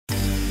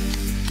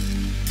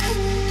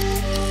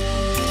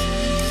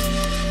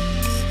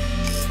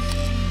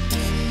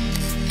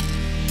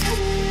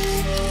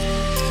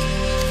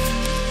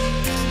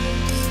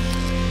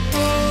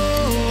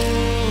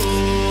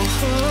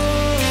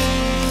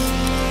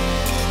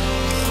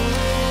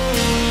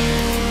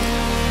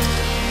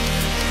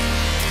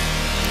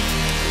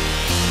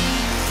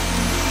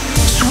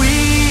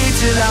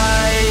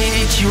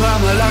are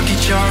my lucky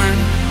charm.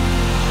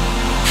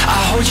 I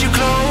hold you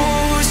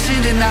close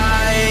in the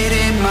night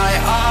in my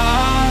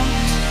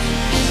arms.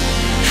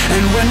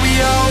 And when we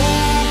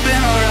open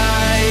our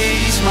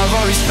eyes, my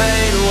worries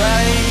fade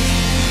away.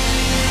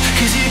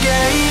 'Cause you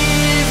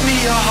gave me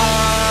your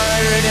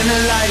heart in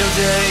the light of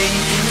day,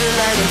 in the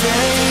light of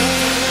day.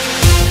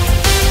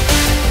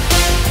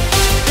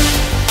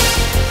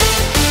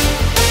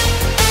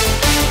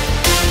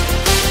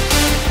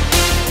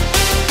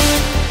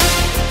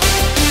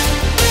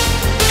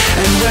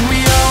 And when we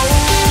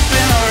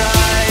open our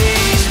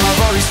eyes, my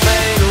worries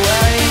fade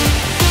away.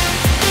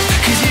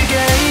 'Cause you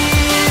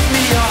gave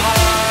me your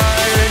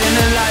heart in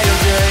the light of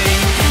day,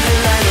 in the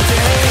light of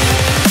day.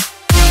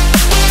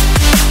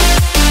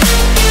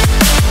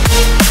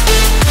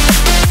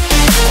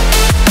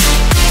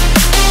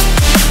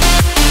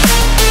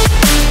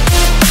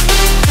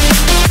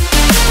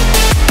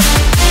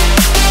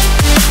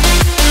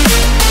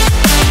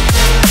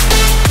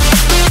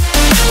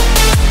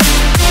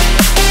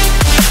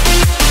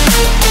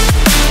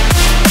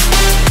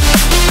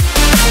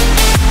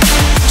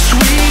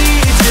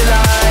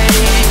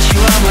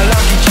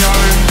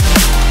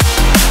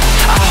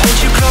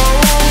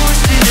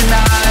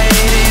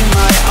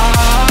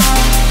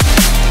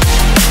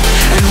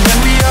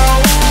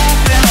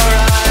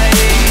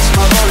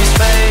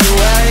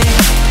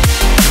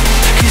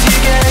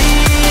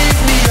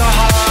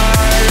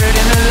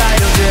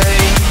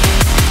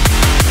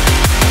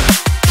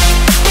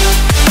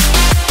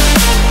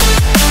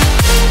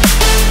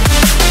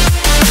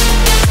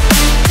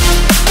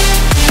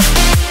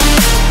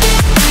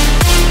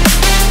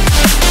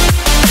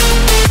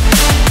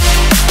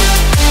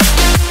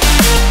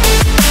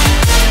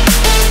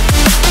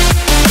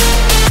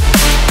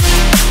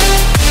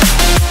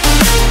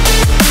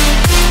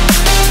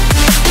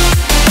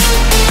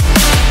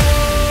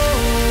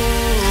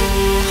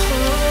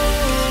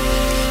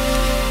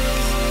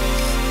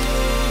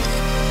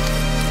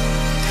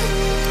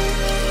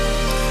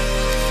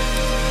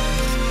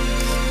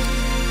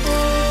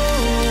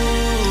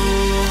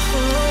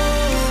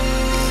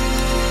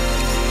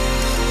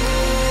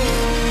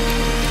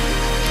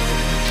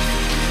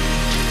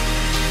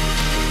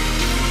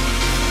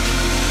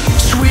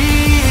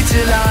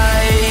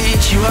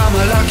 You are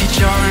my lucky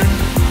charm.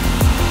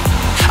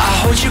 I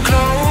hold you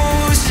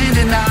close in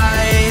the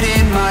night